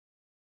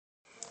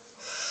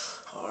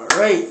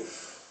Alright,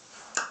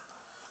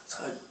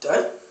 so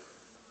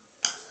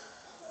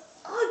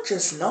I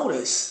just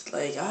noticed,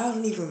 like, I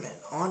haven't even been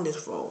on this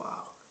for a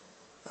while.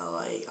 Now,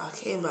 like, I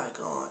came back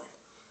on,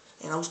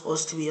 and I'm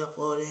supposed to be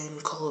uploading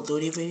Call of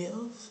Duty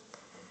videos,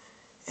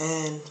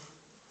 and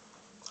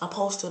I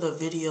posted a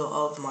video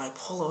of my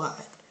polo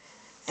hat,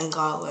 and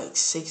got, like,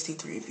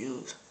 63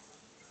 views.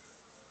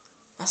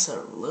 That's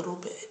a little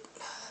bit.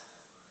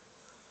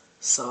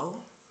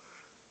 So,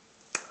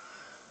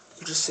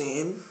 I'm just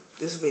saying,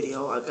 this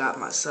video, I got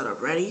my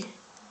setup ready,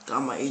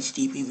 got my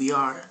HD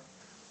PVR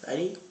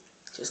ready.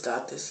 Just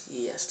got this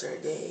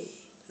yesterday.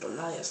 No,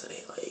 not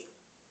yesterday, like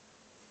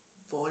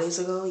 4 days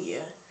ago,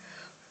 yeah.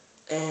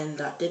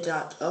 And I did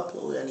not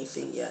upload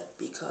anything yet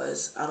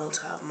because I don't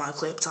have my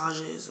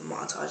cliptages and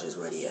montages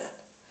ready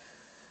yet.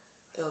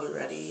 They'll be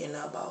ready in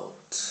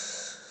about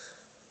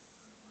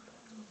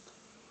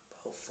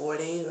 4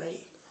 days,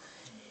 ready.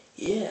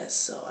 Yeah,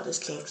 so I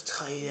just came to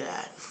tell you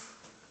that.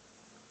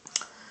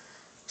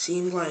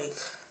 Seems like,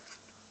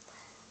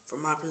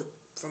 from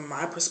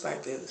my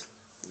perspective,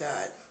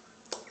 that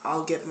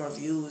I'll get more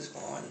views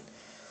on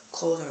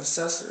clothes and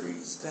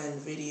accessories than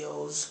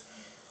videos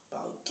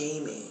about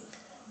gaming.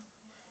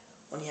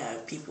 When you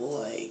have people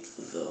like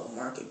the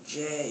Market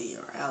J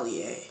or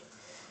Allier,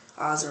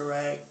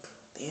 Ozarek,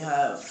 they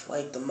have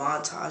like the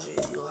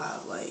montages. You'll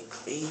have like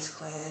FaZe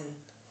Clan,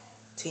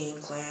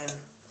 Team Clan,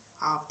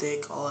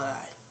 Optic, all of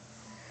that.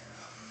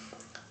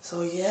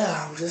 So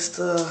yeah, I'm just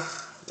a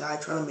guy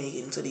trying to make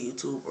it into the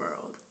YouTube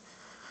world.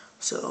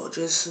 So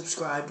just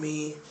subscribe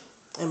me,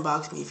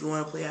 inbox me if you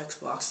want to play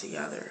Xbox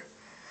together.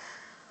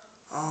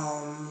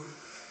 And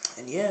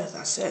yeah,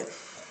 that's it.